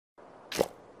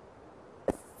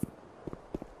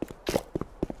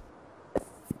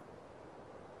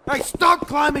Stop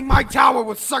climbing my tower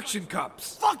with suction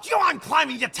cups! Fuck you, I'm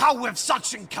climbing your tower with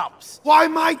suction cups! Why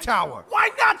my tower? Why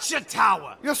not your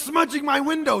tower? You're smudging my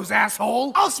windows,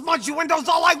 asshole! I'll smudge your windows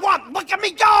all I want! Look at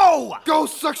me go! Go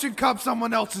suction cup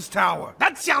someone else's tower!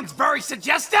 That sounds very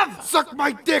suggestive! Suck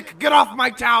my dick! Get off my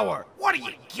tower! What are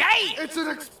you, gay? It's an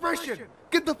expression!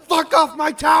 Get the fuck off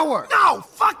my tower! No,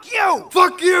 fuck you!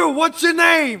 Fuck you! What's your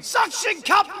name? Suction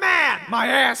cup man! My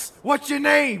ass! What's your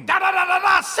name? Da da da da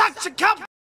da! Suction cup